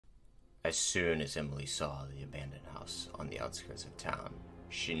As soon as Emily saw the abandoned house on the outskirts of town,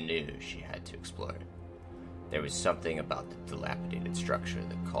 she knew she had to explore it. There was something about the dilapidated structure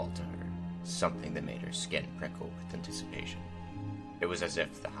that called to her, something that made her skin prickle with anticipation. It was as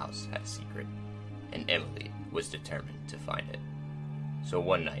if the house had a secret, and Emily was determined to find it. So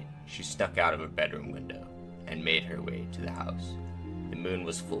one night, she snuck out of her bedroom window and made her way to the house. The moon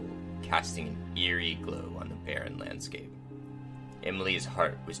was full, casting an eerie glow on the barren landscape. Emily's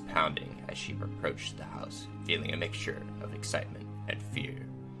heart was pounding as she approached the house, feeling a mixture of excitement and fear.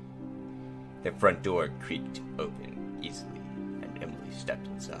 The front door creaked open easily, and Emily stepped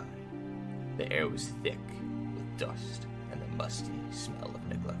inside. The air was thick with dust and the musty smell of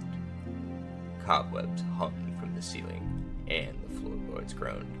neglect. Cobwebs hung from the ceiling, and the floorboards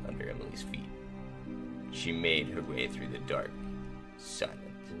groaned under Emily's feet. She made her way through the dark, silent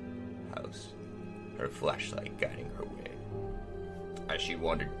house, her flashlight guiding her way. As she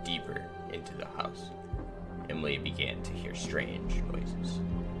wandered deeper into the house, Emily began to hear strange noises,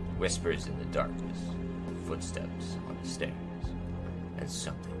 whispers in the darkness, footsteps on the stairs, and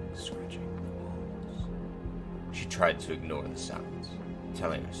something scratching the walls. She tried to ignore the sounds,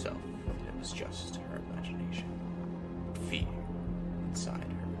 telling herself that it was just her imagination. But fear inside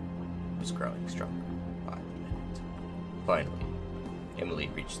her was growing stronger by the minute. Finally, Emily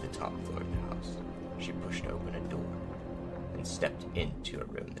reached the top floor of the house. She pushed open a door and stepped into a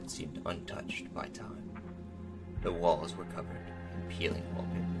room that seemed untouched by time. The walls were covered in peeling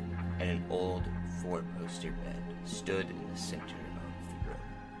wallpaper, and an old four-poster bed stood in the center of the room.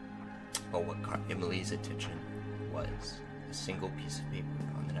 But what caught Emily's attention was a single piece of paper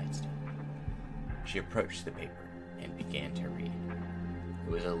on the nightstand. She approached the paper and began to read.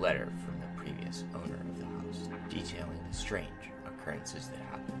 It was a letter from the previous owner of the house, detailing the strange occurrences that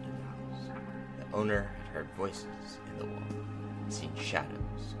happened in the house. The owner had heard voices in the wall, seen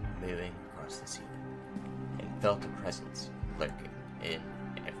shadows moving across the ceiling, and felt a presence lurking in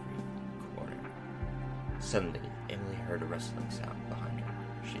every corner. Suddenly, Emily heard a rustling sound behind her.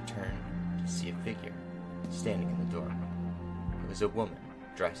 She turned to see a figure standing in the doorway. It was a woman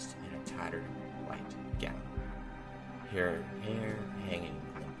dressed in a tattered white gown, her hair hanging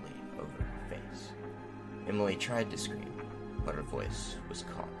limply over her face. Emily tried to scream, but her voice was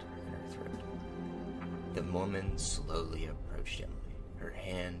caught in her throat. The woman slowly approached Emily, her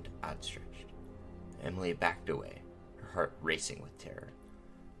hand outstretched. Emily backed away, her heart racing with terror.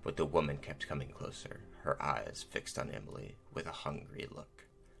 But the woman kept coming closer, her eyes fixed on Emily with a hungry look.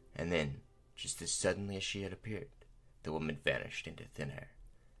 And then, just as suddenly as she had appeared, the woman vanished into thin air.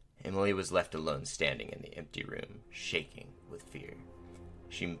 Emily was left alone standing in the empty room, shaking with fear.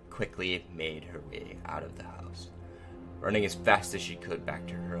 She quickly made her way out of the house, running as fast as she could back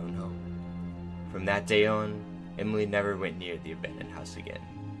to her own home. From that day on, Emily never went near the abandoned house again,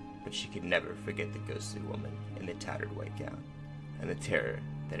 but she could never forget the ghostly woman in the tattered white gown, and the terror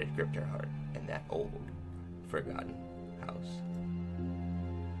that had gripped her heart in that old, forgotten house.